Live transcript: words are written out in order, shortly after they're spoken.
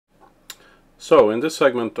So in this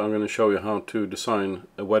segment I'm going to show you how to design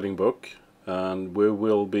a wedding book, and we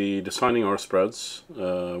will be designing our spreads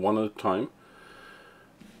one at a time.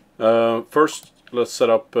 First let's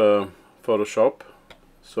set up Photoshop.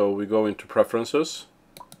 So we go into Preferences,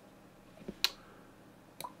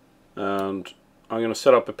 and I'm going to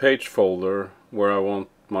set up a page folder where I want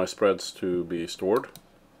my spreads to be stored.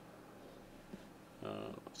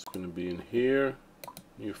 It's going to be in here,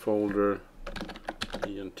 new folder,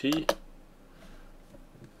 ENT,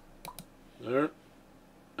 there,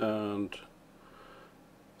 and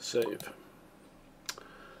save.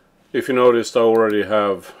 If you noticed, I already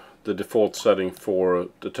have the default setting for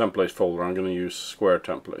the template folder. I'm going to use square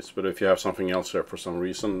templates, but if you have something else there for some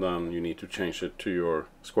reason, then you need to change it to your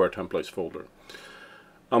square templates folder.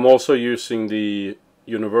 I'm also using the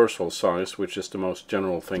universal size, which is the most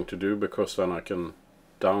general thing to do, because then I can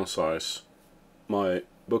downsize my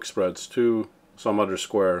book spreads to some other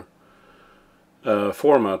square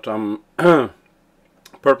format. I'm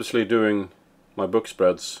purposely doing my book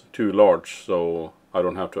spreads too large, so I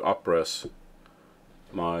don't have to up-res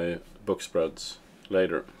my book spreads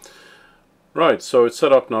later. Right, so it's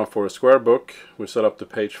set up now for a square book. We set up the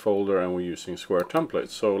page folder and we're using square templates.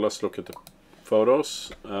 So let's look at the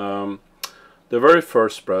photos. The very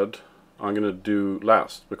first spread I'm going to do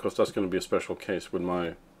last, because that's going to be a special case with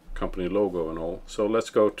my company logo and all. So let's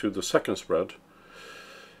go to the second spread,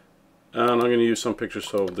 and I'm going to use some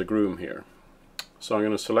pictures of the groom here. So I'm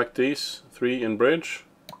going to select these three in Bridge,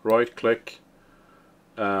 right click,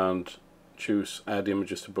 and choose Add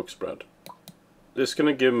Images to Book Spread. This is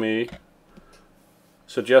going to give me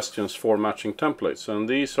suggestions for matching templates, and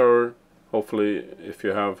these are, hopefully, if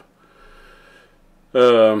you have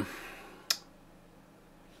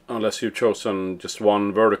unless you've chosen just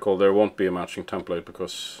one vertical, there won't be a matching template,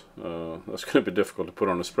 because that's going to be difficult to put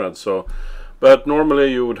on a spread. So, but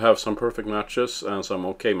normally you would have some perfect matches and some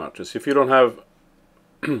okay matches. If you don't have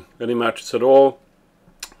any matches at all,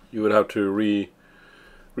 you would have to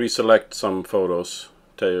reselect some photos,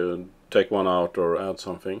 take one out or add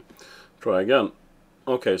something. Try again.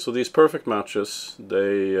 Okay, so these perfect matches,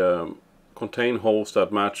 they contain holes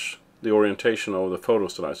that match the orientation of the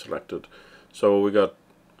photos that I selected. So we got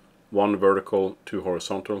one vertical, two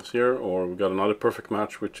horizontals here, or we got another perfect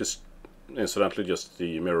match, which is incidentally just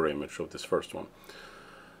the mirror image of this first one.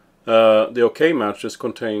 The OK matches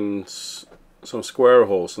contains some square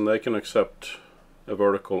holes, and they can accept a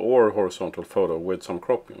vertical or horizontal photo with some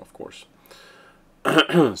cropping, of course.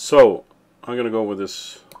 So I'm going to go with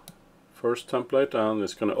this first template, and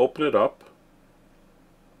it's going to open it up,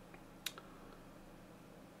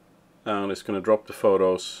 and it's going to drop the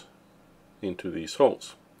photos into these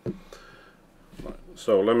holes. Right.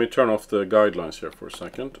 So let me turn off the guidelines here for a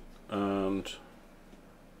second, and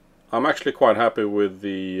I'm actually quite happy with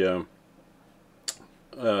the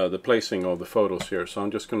placing of the photos here. So I'm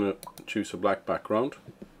just going to choose a black background,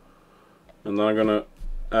 and then I'm going to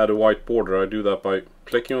add a white border. I do that by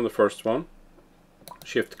clicking on the first one,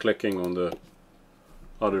 shift clicking on the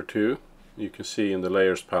other two. You can see in the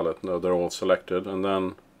layers palette now they're all selected, and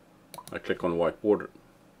then I click on white border.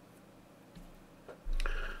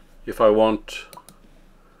 If I want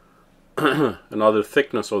another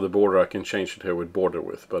thickness of the border, I can change it here with border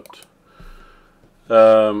width, but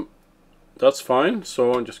that's fine.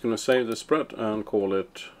 So I'm just going to save the spread and call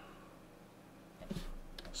it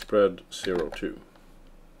spread 02.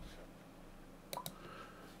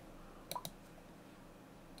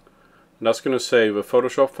 And that's going to save a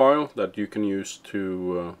Photoshop file that you can use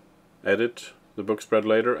to edit the book spread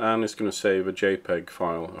later, and it's going to save a JPEG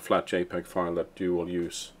file, a flat JPEG file that you will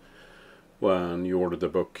use when you order the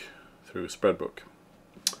book through Spreadbook.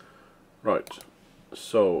 Right,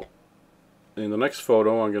 so in the next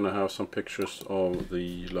photo I'm going to have some pictures of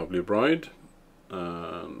the lovely bride,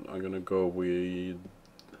 and I'm going to go with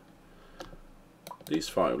these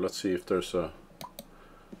five. Let's see if there's a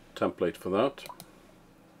template for that.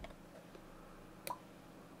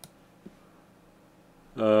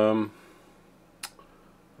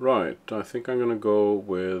 Right, I think I'm going to go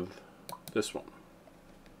with this one.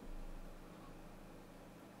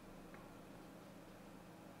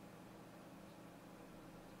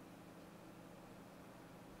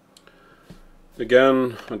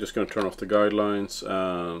 Again, I'm just going to turn off the guidelines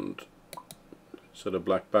and set a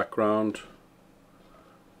black background.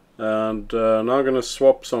 And now I'm going to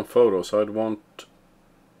swap some photos. I'd want,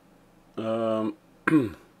 let's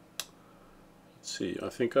see, I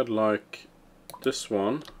think I'd like this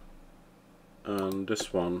one and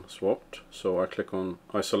this one swapped. So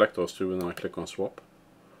I select those two and then I click on swap.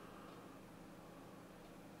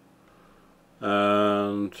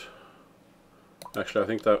 And Actually, I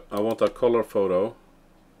think that I want that color photo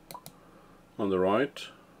on the right,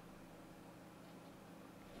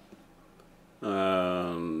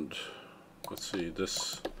 and let's see,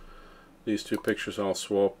 these two pictures I'll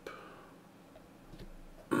swap.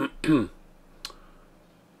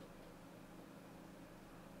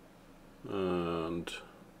 and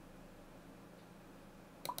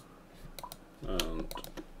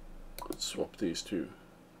let's swap these two.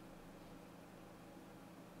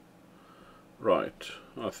 Right,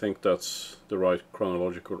 I think that's the right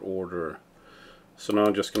chronological order. So now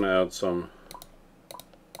I'm just going to add some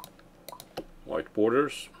white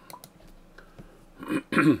borders.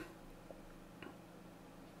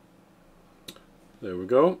 There we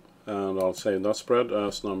go, and I'll save that spread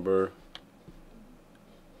as number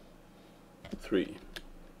 3.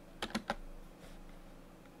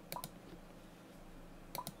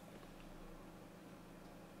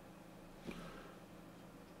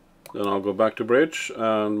 Then I'll go back to Bridge,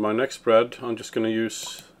 and my next spread I'm just going to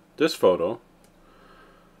use this photo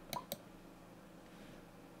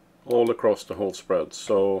all across the whole spread.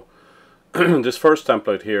 So this first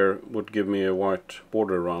template here would give me a white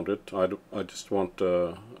border around it. I just want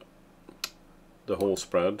the whole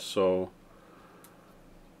spread. So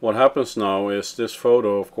what happens now is this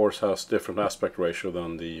photo of course has different aspect ratio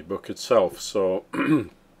than the book itself. So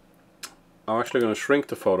I'm actually going to shrink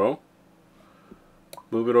the photo,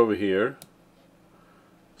 move it over here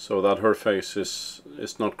so that her face is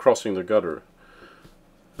not crossing the gutter.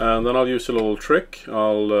 And then I'll use a little trick.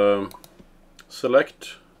 I'll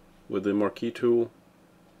select with the marquee tool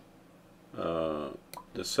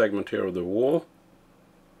the segment here of the wall,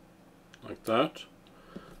 like that.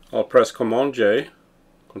 I'll press Command J,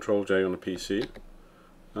 Control J on the PC,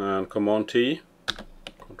 and Command T,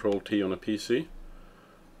 Control T on the PC,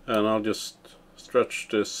 and I'll just stretch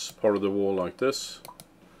this part of the wall like this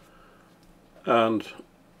and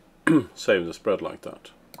save the spread like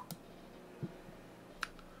that.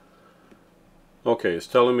 Okay, it's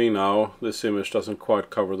telling me now this image doesn't quite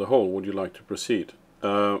cover the whole. Would you like to proceed?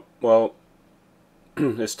 Well,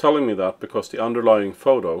 it's telling me that because the underlying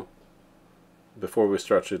photo, before we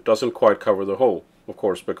stretch it, doesn't quite cover the whole, of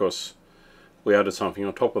course, because we added something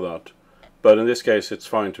on top of that. But in this case, it's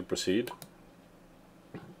fine to proceed.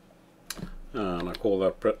 And I call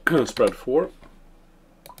that spread 4.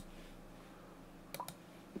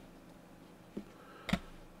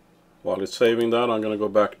 While it's saving that, I'm going to go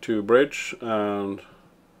back to Bridge, and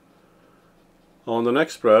on the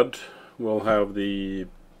next spread we'll have the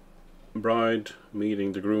bride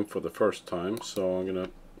meeting the groom for the first time. So I'm going to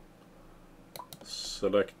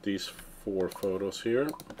select these 4 photos here.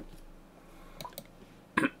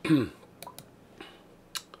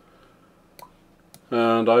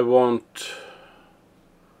 And I want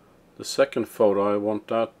the second photo, I want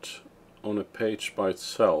that on a page by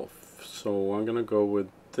itself. So I'm going to go with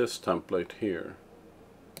this template here.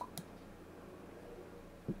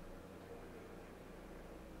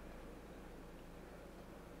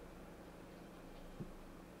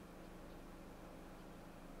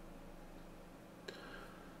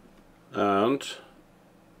 And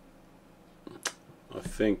I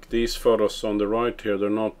think these photos on the right here, they're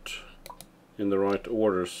not in the right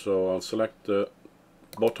order, so I'll select the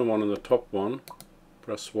bottom one and the top one,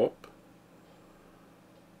 press swap.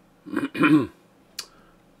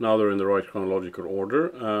 Now they're in the right chronological order,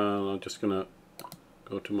 and I'm just gonna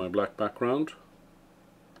go to my black background,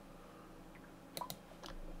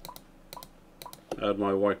 add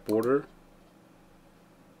my white border,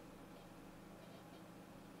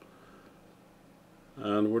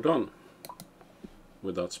 and we're done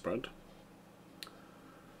with that spread.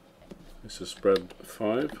 This is spread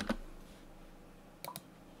 5.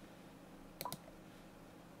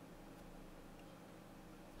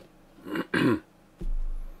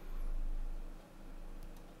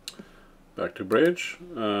 Back to Bridge,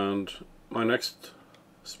 and my next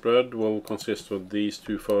spread will consist of these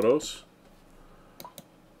 2 photos.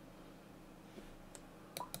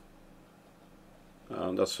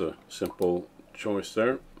 And that's a simple choice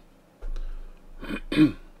there.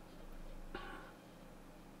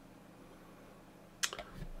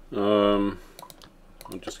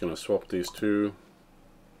 I'm just going to swap these 2.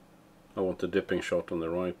 I want the dipping shot on the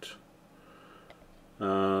right.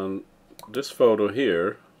 And this photo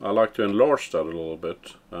here, I like to enlarge that a little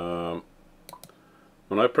bit. When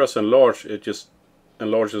I press enlarge, it just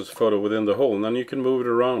enlarges the photo within the hole, and then you can move it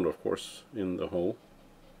around, of course, in the hole.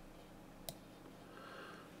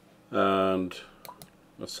 And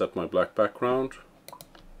let's set my black background,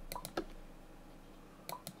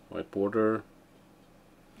 white border,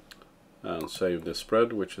 and save this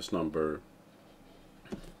spread, which is number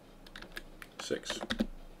 6.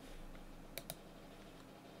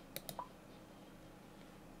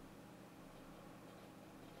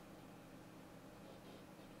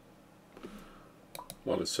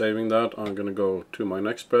 While it's saving that, I'm going to go to my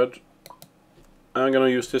next spread. I'm going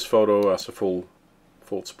to use this photo as a full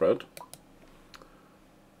spread.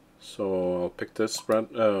 So I'll pick this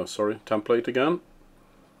template again.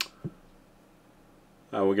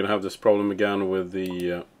 And we're going to have this problem again with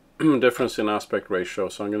the difference in aspect ratio.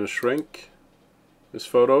 So I'm going to shrink this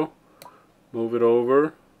photo, move it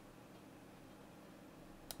over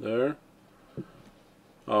there.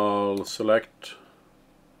 I'll select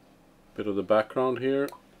a bit of the background here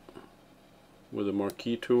with the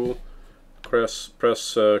marquee tool. Press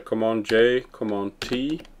Command J, Command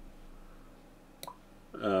T,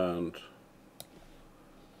 and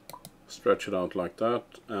stretch it out like that,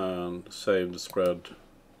 and save the spread.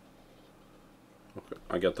 Okay,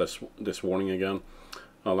 I get this warning again.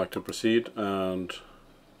 I like to proceed, and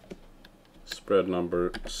spread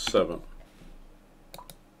number 7.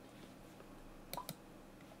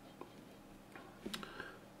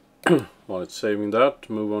 While it's saving that,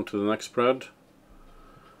 move on to the next spread,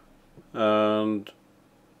 and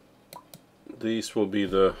these will be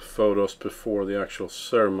the photos before the actual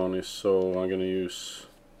ceremony. So I'm going to use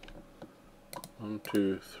 1,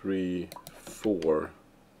 2, 3, 4.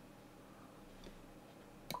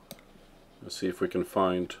 Let's see if we can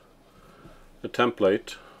find a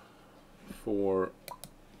template for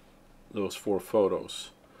those 4 photos.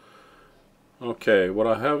 Okay, what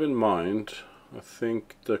I have in mind, I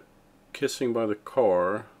think the kissing by the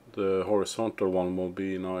car, the horizontal one, will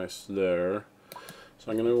be nice there. So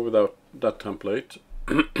I'm going to go with that template.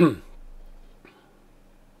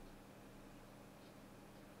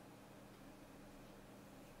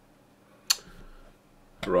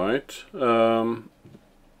 Right.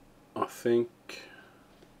 I think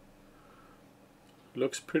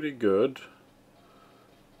looks pretty good,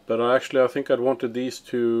 but I think I'd wanted these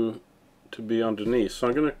two to be underneath. So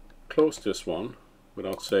I'm going to close this one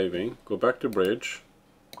without saving, go back to bridge,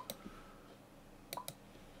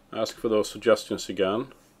 ask for those suggestions again,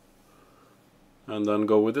 and then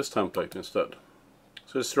go with this template instead.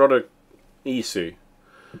 So it's rather easy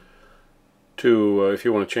to, if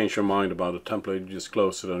you want to change your mind about a template, you just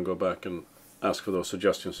close it and go back and ask for those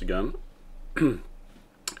suggestions again.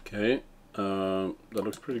 Okay, that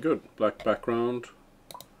looks pretty good. Black background,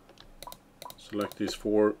 select these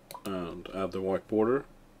 4 and add the white border.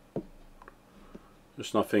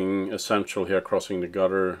 There's nothing essential here crossing the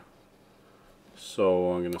gutter,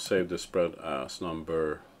 so I'm going to save this spread as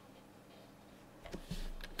number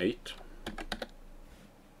 8.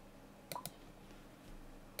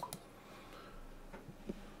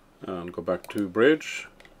 And go back to bridge.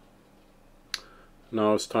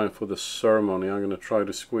 Now it's time for the ceremony. I'm going to try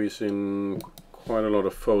to squeeze in quite a lot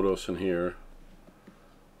of photos in here.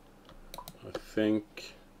 I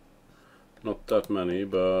think not that many,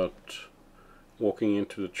 but walking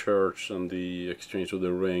into the church and the exchange of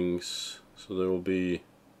the rings. So there will be,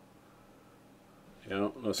 yeah,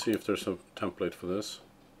 let's see if there's a template for this.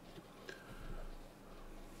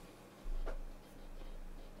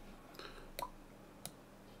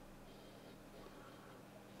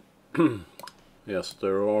 Yes,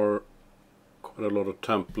 there are quite a lot of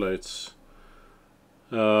templates.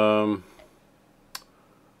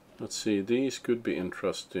 Let's see, these could be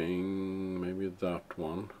interesting. Maybe that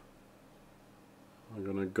one. I'm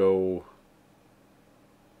gonna go,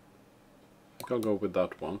 I think I'll go with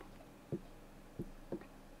that one.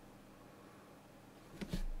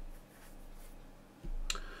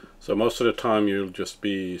 So most of the time you'll just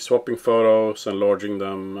be swapping photos, enlarging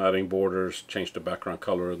them, adding borders, change the background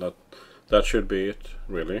color. That should be it,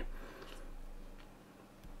 really.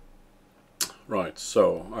 Right,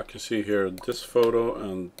 so I can see here this photo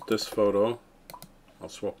and this photo. I'll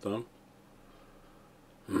swap them.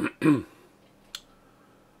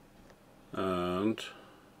 And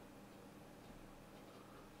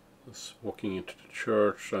this walking into the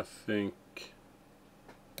church, I think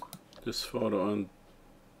this photo and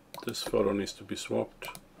this photo needs to be swapped.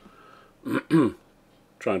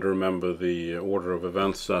 Trying to remember the order of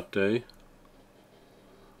events that day.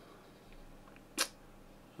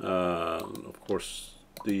 Of course,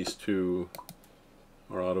 these 2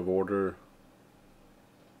 are out of order,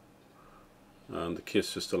 and the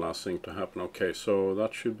kiss is the last thing to happen. Okay, so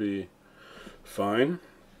that should be fine.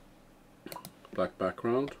 Black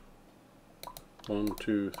background. 1,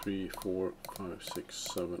 2, 3, 4, 5, 6,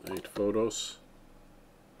 7, 8 photos.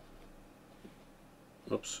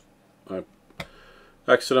 Oops, I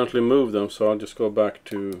accidentally moved them, so I'll just go back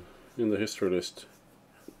to in the history list.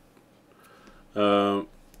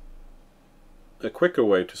 a quicker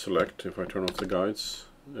way to select, if I turn off the guides,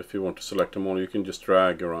 if you want to select them all, you can just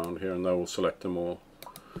drag around here and that will select them all.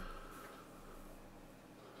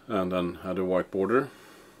 And then add a white border.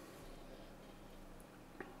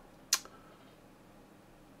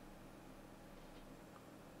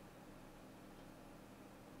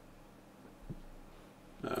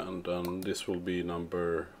 And then this will be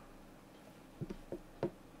number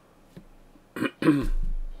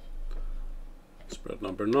spread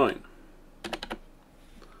number 9.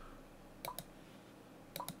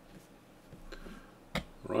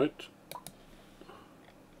 Right.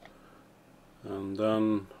 And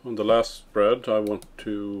then on the last spread I want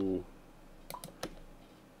to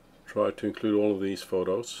try to include all of these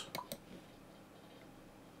photos.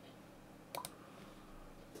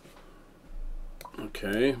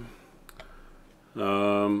 Okay.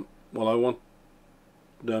 Well, I want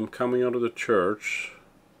them coming out of the church.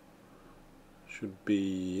 Should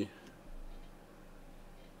be,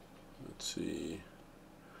 let's see,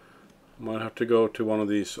 I might have to go to one of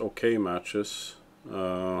these OK matches.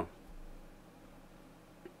 Let's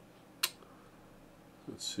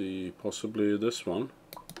see, possibly this one,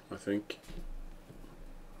 I think.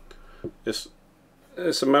 It's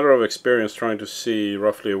a matter of experience trying to see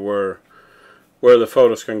roughly where the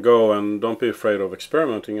photos can go, and don't be afraid of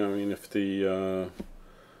experimenting. I mean, if the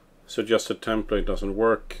suggested template doesn't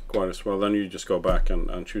work quite as well, then you just go back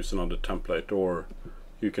and choose another template, or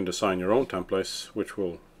you can design your own templates, which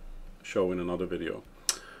we'll show in another video.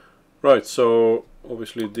 Right, so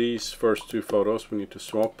obviously these first two photos we need to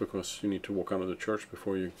swap because you need to walk out of the church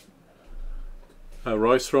before you have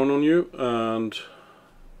rice thrown on you, and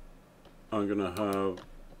I'm gonna have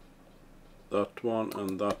that one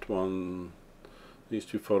and that one, these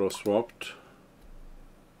two photos swapped.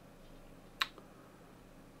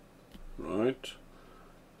 Right,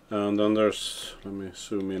 and then there's, let me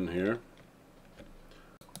zoom in here,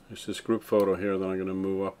 there's this group photo here that I'm going to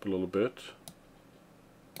move up a little bit.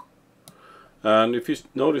 And if you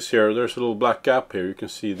notice here, there's a little black gap here. You can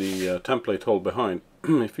see the template hole behind.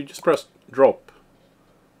 If you just press drop,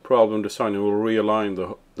 ProAlbum Designer will realign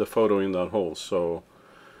the photo in that hole. So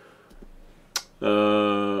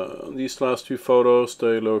these last two photos,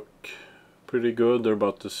 they look pretty good. They're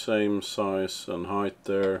about the same size and height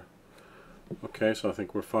there. Okay, so I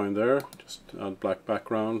think we're fine there. Just add black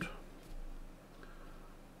background.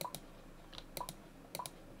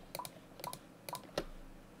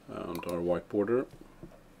 And our white border.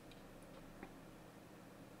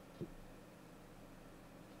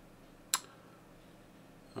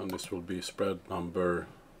 And this will be spread number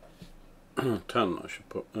 10, I should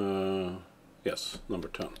put. Yes, number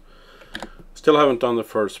 10. Still haven't done the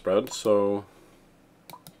first spread, so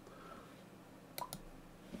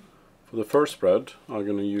for the first spread I'm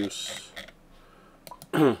going to use,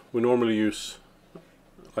 we normally use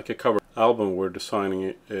like a cover album we're designing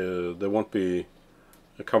it. There won't be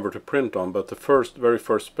a cover to print on, but the very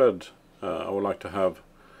first spread I would like to have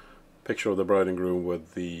a picture of the bride and groom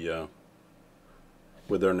with the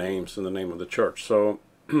with their names and the name of the church. So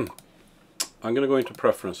I'm going to go into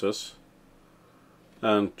preferences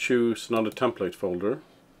and choose another template folder.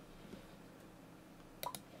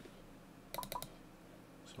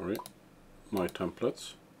 Sorry, my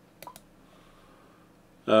templates,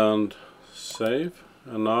 and save.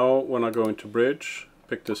 And now when I go into Bridge,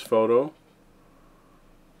 pick this photo,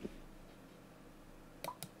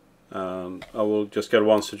 and I will just get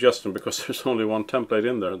one suggestion because there's only one template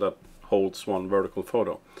in there that holds one vertical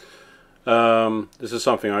photo. This is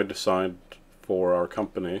something I designed for our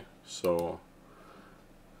company, so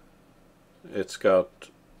it's got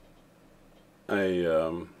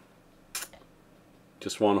a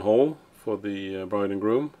just one hole for the bride and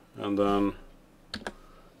groom, and then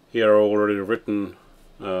here are already written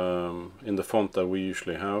in the font that we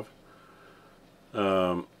usually have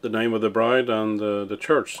the name of the bride and the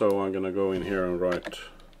church. So I'm gonna go in here and write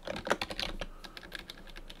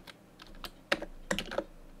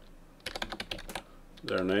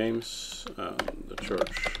their names and the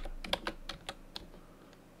church.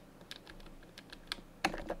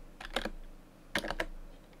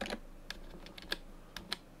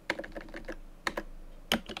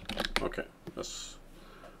 Okay, let's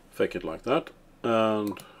fake it like that,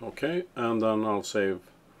 and okay, and then I'll save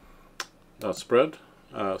that spread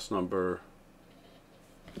as number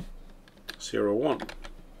 01.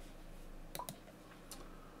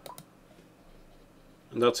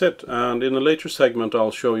 And that's it. And in a later segment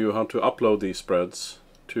I'll show you how to upload these spreads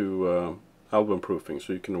to album proofing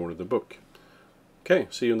so you can order the book. Okay,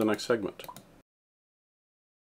 see you in the next segment.